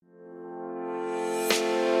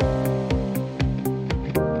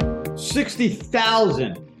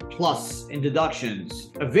60,000 plus in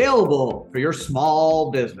deductions available for your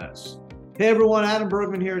small business. Hey everyone, Adam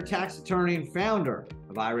Bergman here, tax attorney and founder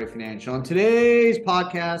of IRA Financial. On today's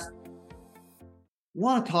podcast, I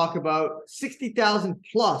want to talk about 60,000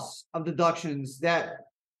 plus of deductions that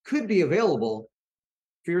could be available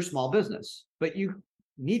for your small business, but you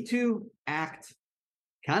need to act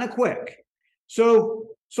kind of quick. So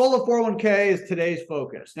Solo 401k is today's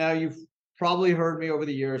focus. Now, you've probably heard me over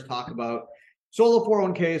the years talk about Solo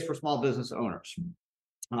 401ks for small business owners.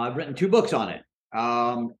 I've written 2 books on it.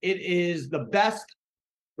 It is the best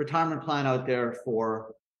retirement plan out there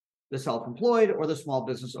for the self-employed or the small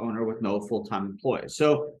business owner with no full-time employees.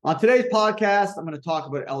 So on today's podcast, I'm going to talk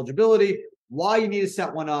about eligibility, why you need to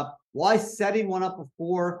set one up, why setting one up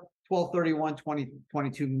before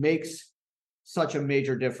 12/31/2022 makes such a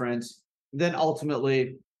major difference, then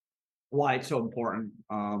ultimately why it's so important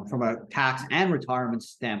from a tax and retirement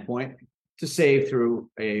standpoint to save through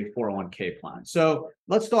a 401k plan. So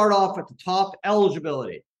let's start off at the top,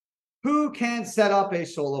 eligibility. Who can set up a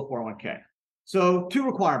solo 401k? So 2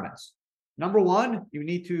 requirements. Number 1, you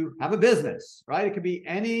need to have a business, right? It could be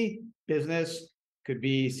any business, could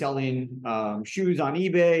be selling shoes on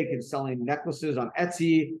eBay, could be selling necklaces on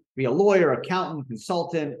Etsy, be a lawyer, accountant,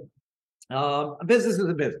 consultant. A business is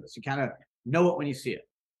a business. You kind of know it when you see it.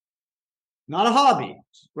 Not a hobby,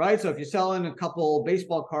 right? So if you're selling a couple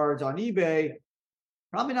baseball cards on eBay,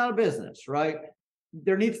 probably not a business, right?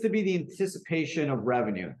 There needs to be the anticipation of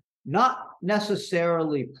revenue, not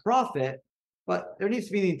necessarily profit, but there needs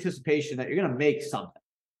to be the anticipation that you're going to make something,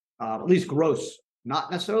 at least gross,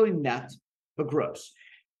 not necessarily net, but gross.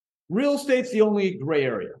 Real estate's the only gray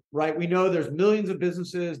area, right? We know there's millions of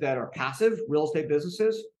businesses that are passive real estate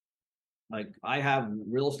businesses. Like I have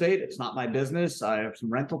real estate, it's not my business. I have some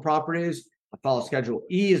rental properties. I follow Schedule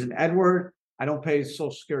E as an Edward. I don't pay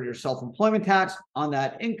Social Security or self-employment tax on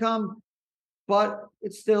that income, but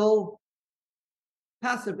it's still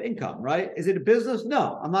passive income, right? Is it a business?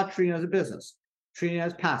 No, I'm not treating it as a business. I'm treating it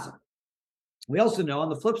as passive. We also know on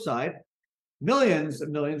the flip side, millions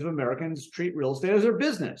and millions of Americans treat real estate as their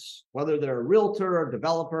business, whether they're a realtor, a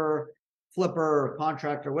developer, flipper,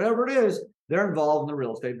 contractor, whatever it is, they're involved in the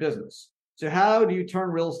real estate business. So how do you turn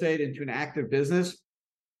real estate into an active business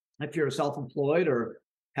if you're self-employed or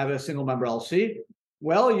have a single member LLC?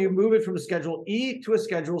 Well, you move it from a Schedule E to a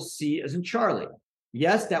Schedule C as in Charlie.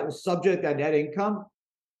 Yes, that will subject that net income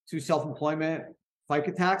to self-employment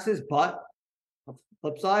FICA taxes, but the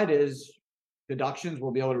flip side is deductions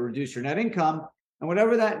will be able to reduce your net income. And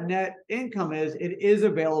whatever that net income is, it is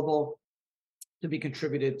available to be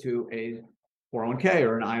contributed to a 401k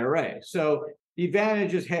or an IRA. So the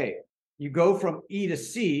advantage is, hey, you go from E to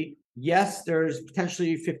C. Yes, there's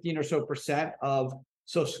potentially 15 or so % of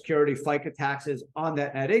Social Security FICA taxes on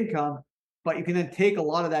that net income, but you can then take a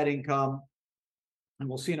lot of that income, and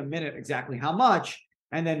we'll see in a minute exactly how much,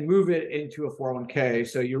 and then move it into a 401k.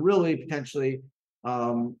 So you're really potentially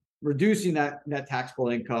reducing that net taxable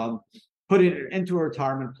income, putting it into a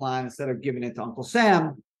retirement plan instead of giving it to Uncle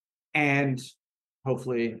Sam, and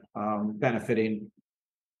hopefully benefiting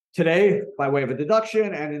today by way of a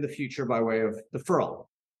deduction and in the future by way of deferral.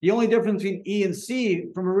 The only difference between E and C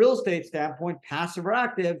from a real estate standpoint, passive or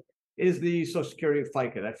active, is the Social Security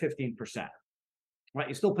FICA, that 15%. Right?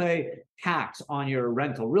 You still pay tax on your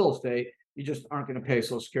rental real estate. You just aren't going to pay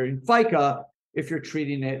Social Security and FICA if you're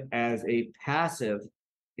treating it as a passive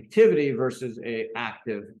activity versus an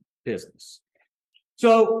active business.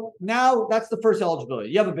 So now that's the first eligibility.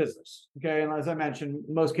 You have a business, okay? And as I mentioned,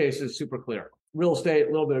 in most cases, super clear. Real estate, a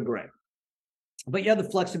little bit of gray. But you have the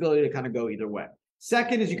flexibility to kind of go either way.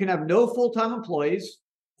 Second is you can have no full-time employees.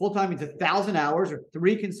 Full-time means 1,000 hours or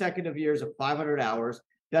 3 consecutive years of 500 hours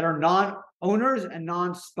that are non-owners and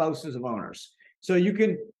non-spouses of owners. So you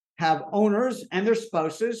can have owners and their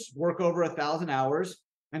spouses work over 1,000 hours,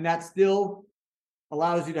 and that still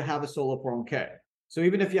allows you to have a solo 401k. So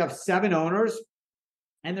even if you have 7 owners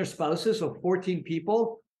and their spouses, so 14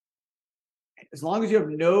 people, as long as you have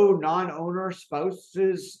no non-owner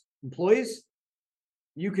spouses, employees,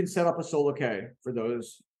 you can set up a solo K for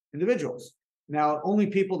those individuals. Now, only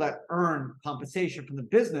people that earn compensation from the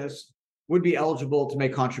business would be eligible to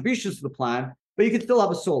make contributions to the plan, but you can still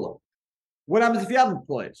have a solo. What happens if you have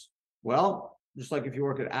employees? Well, just like if you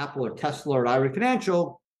work at Apple or Tesla or IRA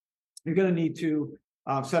Financial, you're going to need to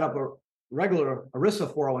set up a regular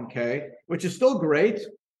ERISA 401k, which is still great,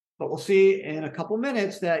 but we'll see in a couple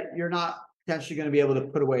minutes that you're not potentially going to be able to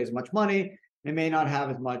put away as much money. They may not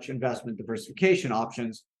have as much investment diversification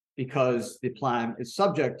options because the plan is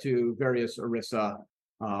subject to various ERISA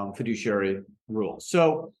fiduciary rules.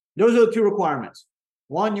 So those are the 2 requirements.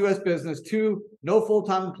 One, U.S. business. Two, no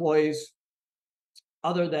full-time employees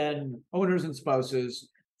other than owners and spouses.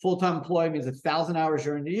 Full-time employee means 1,000 hours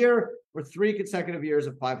during the year, or 3 consecutive years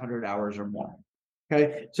of 500 hours or more.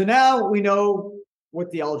 Okay, so now we know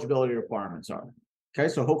what the eligibility requirements are. Okay,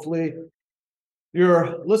 so hopefully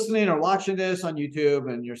you're listening or watching this on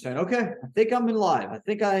YouTube and you're saying, okay, I think I'm in live. I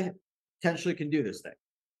think I potentially can do this thing.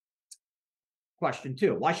 Question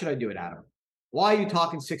 2, why should I do it, Adam? Why are you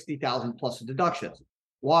talking 60,000 plus deductions?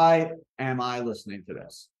 Why am I listening to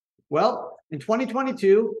this? Well, in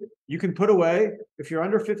 2022, you can put away, if you're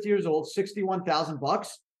under 50 years old, 61,000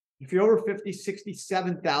 bucks. If you're over 50,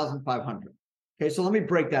 67,500. Okay, so let me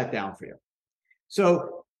break that down for you.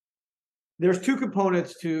 So there's 2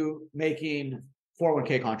 components to making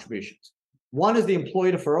 401k contributions. One is the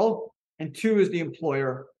employee deferral, and 2 is the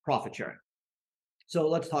employer profit sharing. So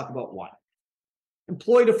let's talk about one.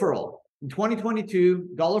 Employee deferral. In 2022,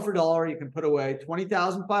 dollar for dollar, you can put away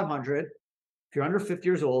 20,500 if you're under 50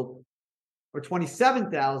 years old, or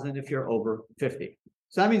 27,000 if you're over 50.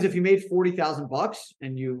 So that means if you made 40,000 bucks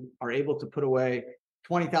and you are able to put away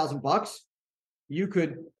 20,000 bucks, you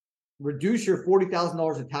could reduce your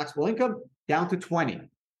 $40,000 of taxable income down to 20.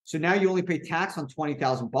 So now you only pay tax on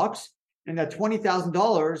 20,000 bucks, and that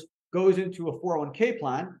 $20,000 goes into a 401k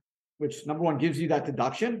plan, which number one gives you that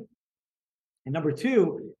deduction. And number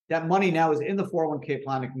 2, that money now is in the 401k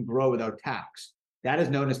plan and can grow without tax. That is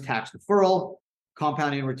known as tax deferral,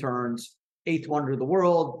 compounding returns, 8th wonder of the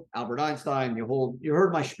world, Albert Einstein. You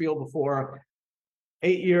heard my spiel before.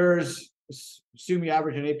 8 years, assume you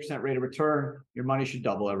average an 8% rate of return, your money should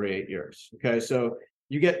double every 8 years. Okay, so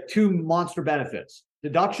you get 2 monster benefits: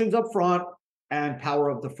 deductions up front and power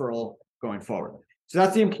of deferral going forward. So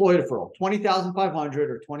that's the employee deferral,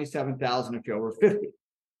 20,500 or 27,000 if you're over 50.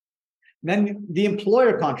 Then the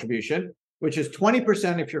employer contribution, which is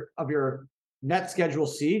 20% of your net Schedule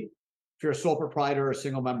C, if you're a sole proprietor or a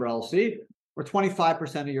single member LLC, or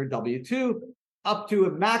 25% of your W-2, up to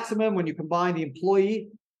a maximum when you combine the employee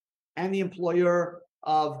and the employer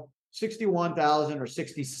of 61,000 or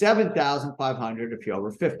 67,500 if you're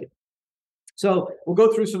over 50. So we'll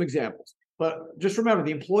go through some examples, but just remember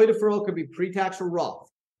the employee deferral could be pre-tax or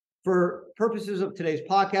Roth. For purposes of today's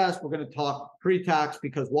podcast, we're going to talk pre-tax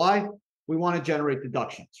because why? We want to generate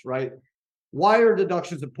deductions, right? Why are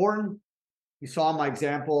deductions important? You saw my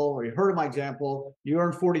example, or you heard of my example. You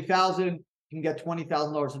earn 40,000, you can get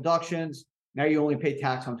 $20,000 deductions. Now you only pay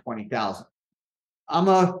tax on 20,000. I'm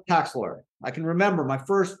a tax lawyer. I can remember my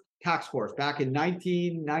first tax course back in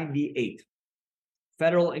 1998,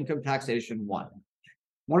 Federal Income Taxation 1.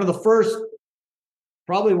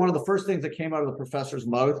 Probably one of the first things that came out of the professor's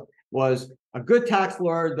mouth was a good tax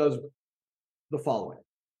lawyer does the following: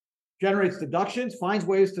 generates deductions, finds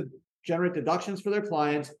ways to generate deductions for their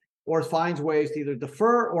clients, or finds ways to either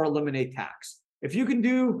defer or eliminate tax. If you can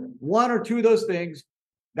do 1 or 2 of those things,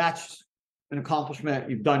 that's an accomplishment.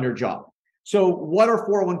 You've done your job. So what are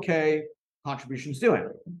 401k contributions doing?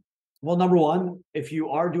 Well, number 1, if you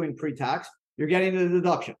are doing pre-tax, you're getting the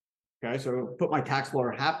deduction. Okay, so put my tax lawyer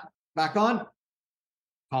hat back on,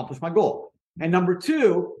 accomplish my goal. And number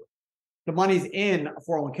 2, the money's in a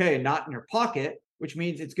 401k and not in your pocket, which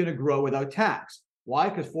means it's going to grow without tax. Why?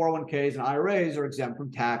 Because 401ks and IRAs are exempt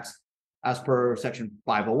from tax as per Section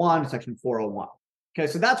 501, Section 401. Okay,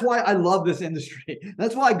 so that's why I love this industry.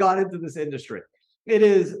 That's why I got into this industry. It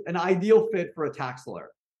is an ideal fit for a tax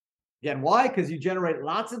lawyer. Again, why? Because you generate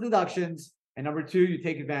lots of deductions. And number 2, you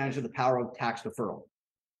take advantage of the power of tax deferral.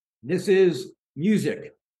 This is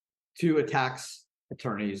music to a tax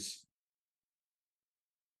attorney's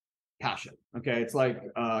passion. Okay, it's like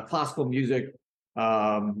classical music.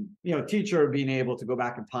 Teacher being able to go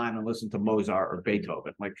back in time and listen to Mozart or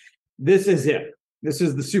Beethoven. Like, this is it. This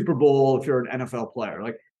is the Super Bowl if you're an NFL player.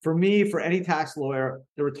 Like, for me, for any tax lawyer,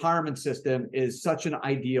 the retirement system is such an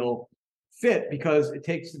ideal fit because it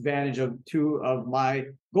takes advantage of 2 of my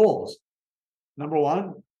goals. Number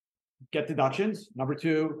 1, get deductions. Number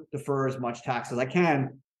 2, defer as much tax as I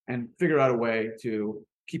can and figure out a way to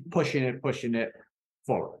keep pushing it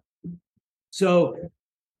forward. So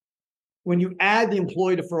when you add the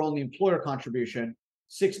employee deferral and the employer contribution,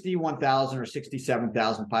 61,000 or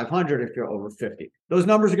 67,500 if you're over 50. Those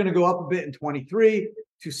numbers are going to go up a bit in 23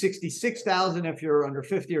 to 66,000 if you're under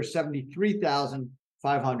 50, or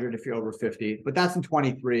 73,500 if you're over 50. But that's in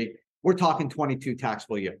 23. We're talking 22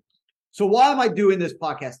 taxable year. So why am I doing this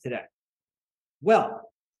podcast today?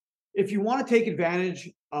 Well, if you want to take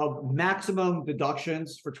advantage of maximum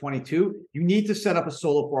deductions for 22, you need to set up a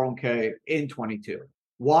solo 401k in 22.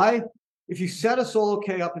 Why? If you set a solo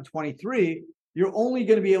K up in 23, you're only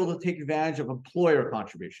going to be able to take advantage of employer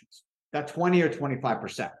contributions. that 20 or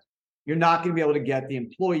 25%. You're not going to be able to get the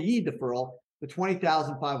employee deferral, the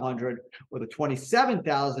 20,500 or the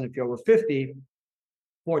 27,000 if you're over 50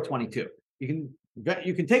 for 22. You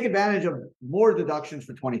can take advantage of more deductions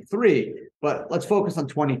for 23, but let's focus on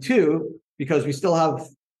 22 because we still have,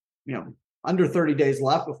 under 30 days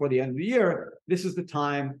left before the end of the year. This is the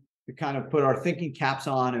time to kind of put our thinking caps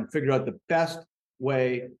on and figure out the best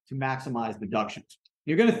way to maximize deductions.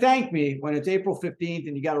 You're going to thank me when it's April 15th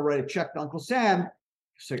and you got to write a check to Uncle Sam.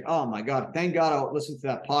 It's like, oh my God, thank God I'll listen to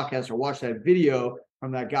that podcast or watch that video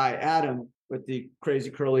from that guy, Adam, with the crazy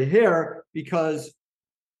curly hair, because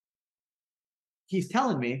he's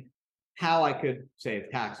telling me how I could save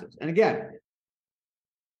taxes. And again,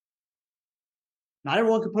 not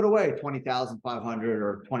everyone can put away 20,500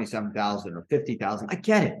 or 27,000 or 50,000. I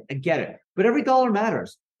get it. But every dollar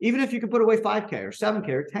matters. Even if you can put away 5K or 7K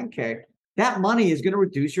or 10K, that money is going to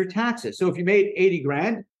reduce your taxes. So if you made 80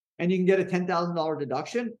 grand and you can get a $10,000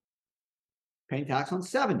 deduction, paying tax on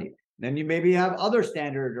 70. Then you maybe have other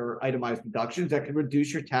standard or itemized deductions that can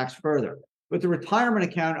reduce your tax further. With the retirement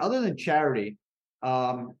account, other than charity,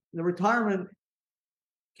 the retirement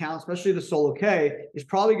account, especially the Solo K, is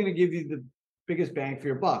probably going to give you the biggest bang for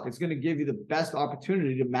your buck. It's going to give you the best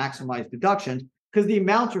opportunity to maximize deductions because the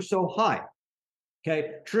amounts are so high.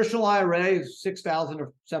 Okay, traditional IRA is 6,000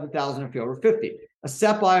 or 7,000 if you're over 50. A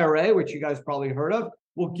SEP IRA, which you guys probably heard of,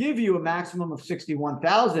 will give you a maximum of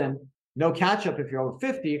 61,000, no catch up if you're over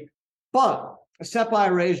 50. But a SEP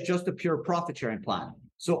IRA is just a pure profit sharing plan.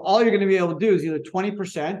 So all you're going to be able to do is either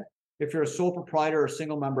 20% if you're a sole proprietor or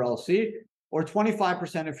single member LLC, or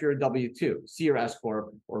 25% if you're a W-2, C or S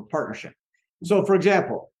corp or partnership. So, for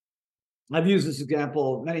example, I've used this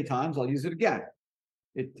example many times. I'll use it again.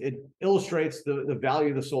 It illustrates the value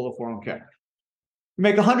of the Solo 401k. You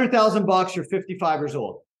make $100,000. You're 55 years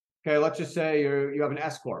old. Okay, let's just say you have an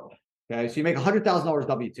S corp. Okay, so you make $100,000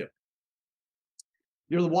 W-2.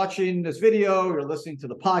 You're watching this video. You're listening to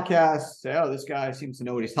the podcast. Say, oh, this guy seems to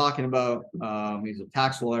know what he's talking about. He's a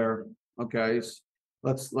tax lawyer. Okay,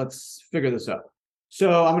 let's figure this out.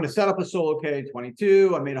 So I'm going to set up a Solo K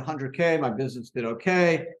 22. I made $100K. My business did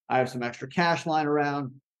okay. I have some extra cash lying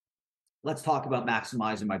around. Let's talk about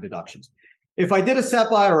maximizing my deductions. If I did a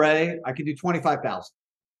SEP IRA, I could do 25,000,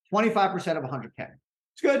 25% of 100K.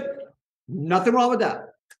 It's good. Nothing wrong with that.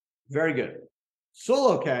 Very good.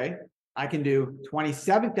 Solo K, I can do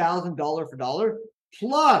 $27,000 for dollar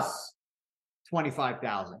plus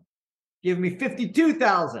 25,000. Give me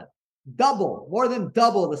 52,000. Double, more than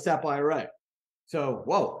double the SEP IRA. So,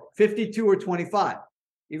 whoa, 52 or 25.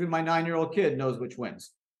 Even my 9-year-old kid knows which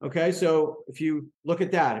wins. Okay, so if you look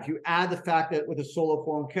at that, if you add the fact that with a Solo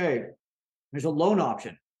 401k, there's a loan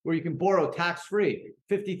option where you can borrow tax-free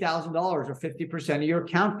 $50,000 or 50% of your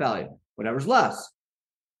account value, whatever's less.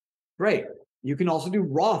 Great. You can also do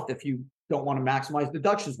Roth if you don't want to maximize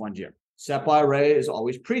deductions one year. SEP IRA is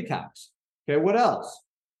always pre-tax. Okay, what else?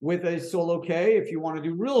 With a Solo K, if you want to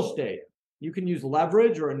do real estate, you can use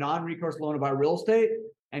leverage or a non-recourse loan to buy real estate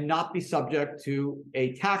and not be subject to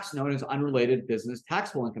a tax known as unrelated business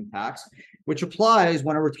taxable income tax, which applies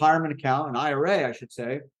when a retirement account, an IRA, I should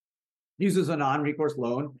say, uses a non-recourse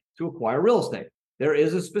loan to acquire real estate. There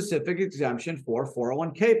is a specific exemption for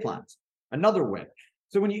 401k plans, another win.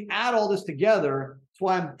 So when you add all this together, that's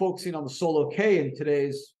why I'm focusing on the Solo K in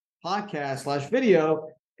today's podcast / video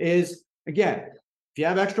is, again, if you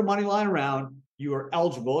have extra money lying around, you are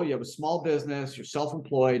eligible, you have a small business, you're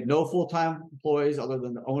self-employed, no full-time employees other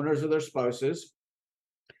than the owners or their spouses,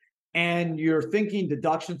 and you're thinking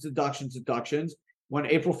deductions. When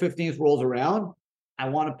April 15th rolls around, I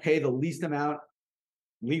want to pay the least amount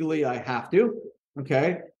legally I have to,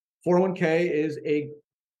 okay? 401k is a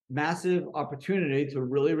massive opportunity to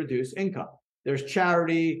really reduce income. There's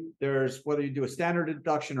charity, there's whether you do a standard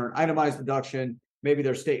deduction or an itemized deduction, maybe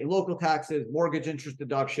there's state and local taxes, mortgage interest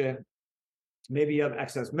deduction, maybe you have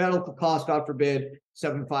excess medical costs, God forbid,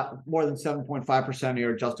 more than 7.5% of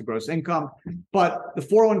your adjusted gross income. But the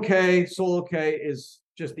 401k, Solo K is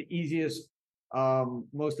just the easiest,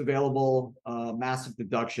 most available massive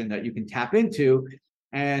deduction that you can tap into,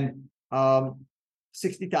 and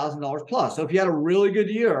 $60,000 plus. So if you had a really good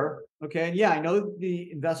year, okay, and yeah, I know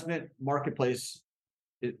the investment marketplace,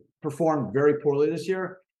 it performed very poorly this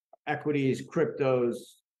year. Equities, cryptos,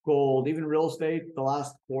 gold, even real estate, the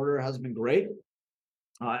last quarter has been great.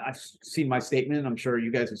 I've seen my statement. I'm sure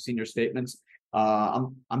you guys have seen your statements.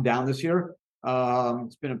 I'm down this year.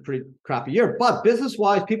 It's been a pretty crappy year, but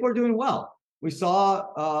business-wise, people are doing well. We saw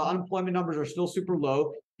unemployment numbers are still super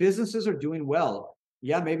low. Businesses are doing well.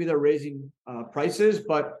 Yeah, maybe they're raising prices,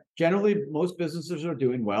 but generally most businesses are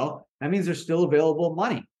doing well. That means there's still available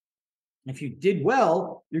money. If you did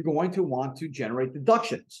well, you're going to want to generate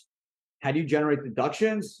deductions. How do you generate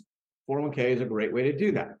deductions? 401k is a great way to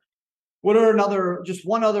do that. Just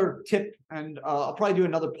one other tip, and I'll probably do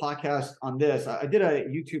another podcast on this. I did a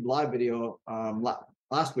YouTube live video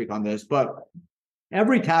last week on this, but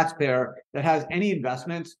every taxpayer that has any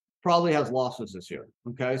investments probably has losses this year.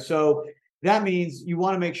 Okay, so that means you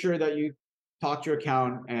want to make sure that you talk to your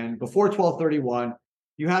accountant, and before 12/31,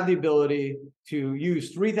 you have the ability to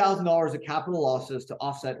use $3,000 of capital losses to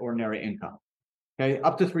offset ordinary income. Okay,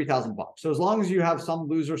 up to $3,000. So as long as you have some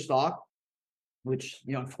loser stock, which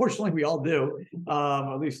unfortunately we all do,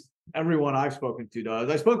 at least everyone I've spoken to does.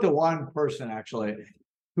 I spoke to one person actually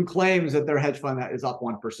who claims that their hedge fund is up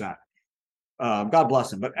 1%. God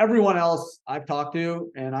bless him. But everyone else I've talked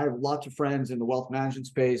to, and I have lots of friends in the wealth management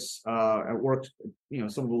space, at work,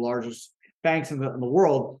 some of the largest banks in the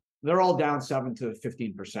world, they're all down 7 to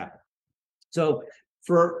 15%. So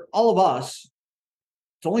for all of us,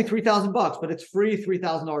 it's only $3,000, but it's free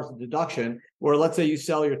 $3,000 of deduction. Or let's say you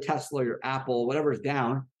sell your Tesla, your Apple, whatever's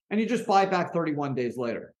down, and you just buy back 31 days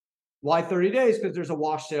later. Why 30 days? Because there's a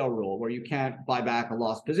wash sale rule where you can't buy back a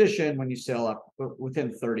lost position when you sell up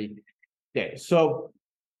within 30 days. So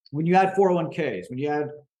when you add 401ks,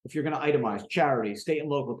 if you're going to itemize charity, state and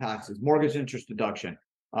local taxes, mortgage interest deduction,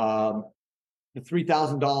 the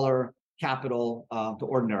 $3,000 capital to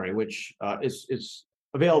ordinary, which is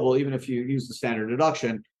available even if you use the standard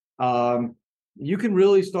deduction, you can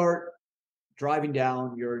really start driving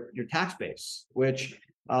down your tax base, which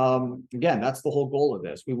again, that's the whole goal of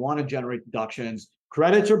this. We want to generate deductions.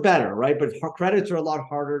 Credits are better, right? But credits are a lot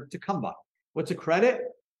harder to come by. What's a credit?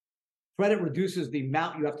 Credit reduces the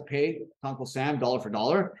amount you have to pay to Uncle Sam dollar for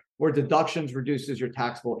dollar, where deductions reduces your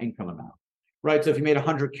taxable income amount, right? So if you made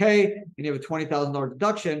 100K and you have a $20,000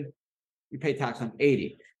 deduction, you pay tax on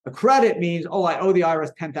 80. A credit means, I owe the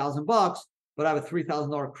IRS $10,000, but I have a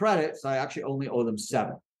 $3,000 credit, so I actually only owe them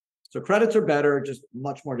 7. So credits are better, just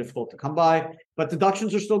much more difficult to come by, but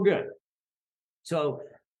deductions are still good. So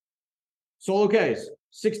solo Ks,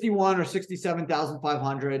 61 or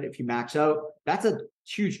 67,500 if you max out, that's a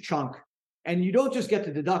huge chunk. And you don't just get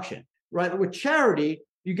the deduction, right? With charity,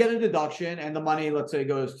 you get a deduction and the money, let's say,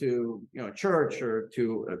 goes to a church or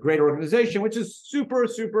to a great organization, which is super,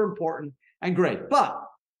 super important and great. But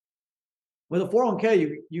with a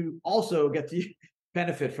 401k, you also get to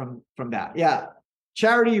benefit from that. Yeah,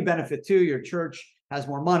 charity, you benefit too. Your church has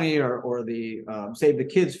more money, or the Save the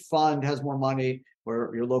Kids fund has more money,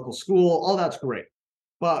 or your local school, all that's great.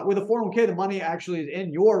 But with a 401k, the money actually is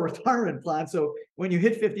in your retirement plan. So when you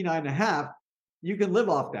hit 59.5, you can live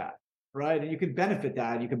off that, right? And you can benefit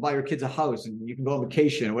that. You can buy your kids a house, and you can go on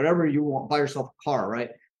vacation, whatever you want, buy yourself a car,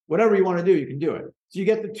 right? Whatever you want to do, you can do it. So you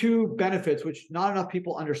get the two benefits, which not enough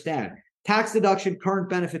people understand. Tax deduction, current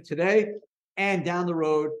benefit today, and down the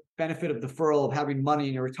road, benefit of deferral of having money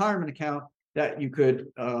in your retirement account that you could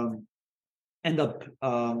end up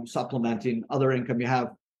supplementing other income you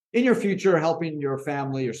have in your future, helping your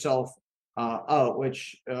family, yourself out,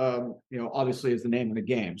 which obviously is the name of the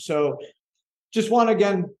game. So just want to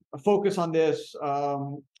again focus on this.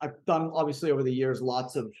 I've done obviously over the years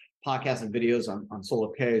lots of podcasts and videos on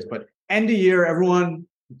solo Ks, but end of year, everyone,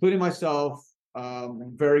 including myself,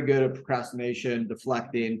 very good at procrastination,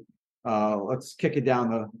 deflecting. Let's kick it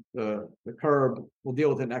down the curb. We'll deal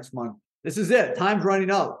with it next month. This is it. Time's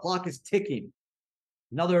running out. Clock is ticking.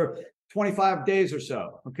 Another 25 days or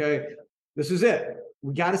so. Okay. This is it.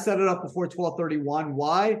 We got to set it up before 12/31.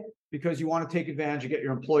 Why? Because you want to take advantage and get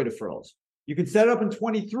your employee deferrals. You can set it up in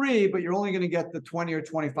 23, but you're only going to get the 20 or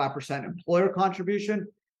 25% employer contribution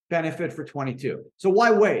benefit for 22. So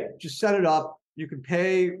why wait? Just set it up. You can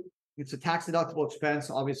pay. It's a tax deductible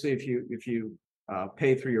expense. Obviously, if you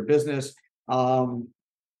pay through your business,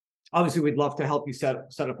 obviously we'd love to help you set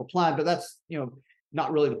up a plan, but that's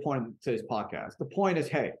not really the point of today's podcast. The point is,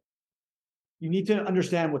 hey, you need to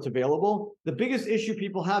understand what's available. The biggest issue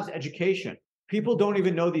people have is education. People don't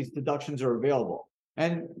even know these deductions are available.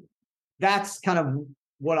 And that's kind of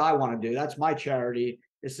what I want to do. That's my charity,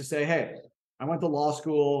 is to say, hey, I went to law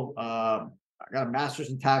school. I got a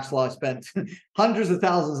master's in tax law. I spent hundreds of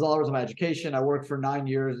thousands of dollars on my education. I worked for 9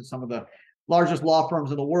 years at some of the largest law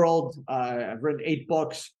firms in the world. I've written 8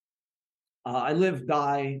 books. I live,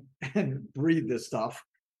 die, and breathe this stuff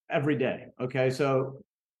every day. Okay. So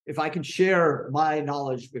if I can share my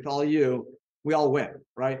knowledge with all you, we all win,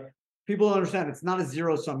 right? People don't understand it's not a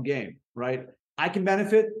zero-sum game, right? I can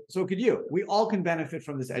benefit, so could you. We all can benefit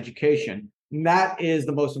from this education. And that is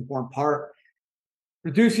the most important part.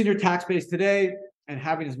 Reducing your tax base today and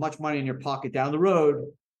having as much money in your pocket down the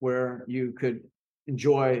road where you could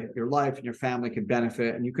enjoy your life and your family can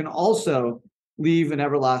benefit. And you can also leave an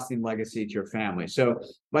everlasting legacy to your family. So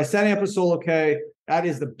by setting up a solo K, that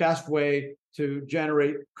is the best way to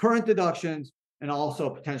generate current deductions and also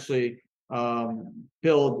potentially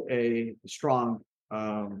build a strong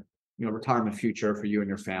retirement future for you and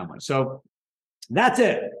your family. So that's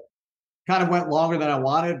it. Kind of went longer than I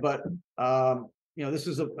wanted, but this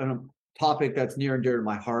is a topic that's near and dear to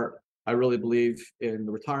my heart. I really believe in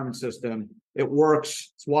the retirement system. It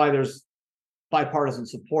works. It's why there's bipartisan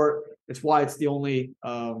support. It's why it's the only,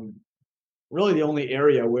 really the only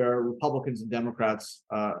area where Republicans and Democrats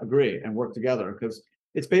agree and work together, because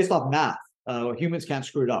it's based off math. Humans can't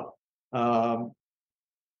screw it up.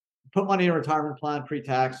 Put money in a retirement plan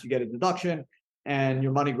pre-tax, you get a deduction, and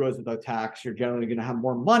your money grows without tax. You're generally going to have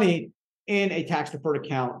more money in a tax-deferred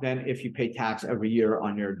account than if you pay tax every year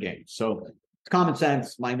on your gains. So it's common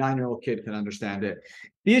sense. My 9-year-old kid can understand it.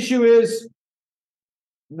 The issue is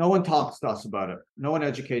no one talks to us about it. No one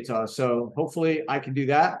educates us. So hopefully I can do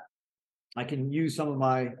that. I can use some of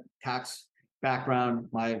my tax background,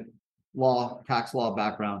 my tax law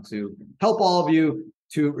background to help all of you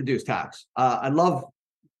to reduce tax. I love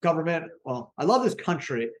government. Well, I love this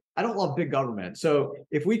country. I don't love big government. So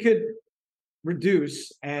if we could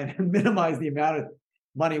reduce and minimize the amount of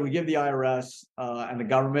money we give the IRS and the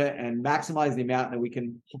government and maximize the amount that we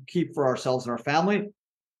can keep for ourselves and our family,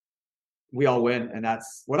 we all win. And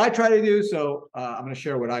that's what I try to do. So I'm going to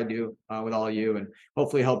share what I do with all of you and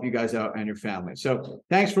hopefully help you guys out and your family. So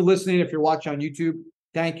thanks for listening. If you're watching on YouTube,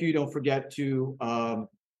 thank you. Don't forget to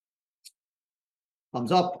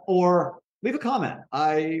thumbs up or leave a comment.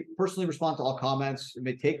 I personally respond to all comments. It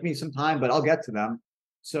may take me some time, but I'll get to them.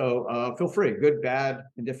 So feel free, good, bad,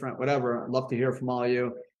 indifferent, whatever. I'd love to hear from all of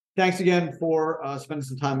you. Thanks again for spending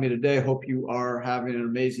some time with me today. Hope you are having an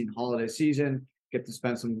amazing holiday season. Get to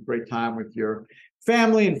spend some great time with your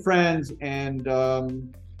family and friends, and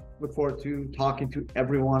look forward to talking to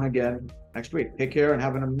everyone again next week. Take care and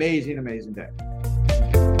have an amazing, amazing day.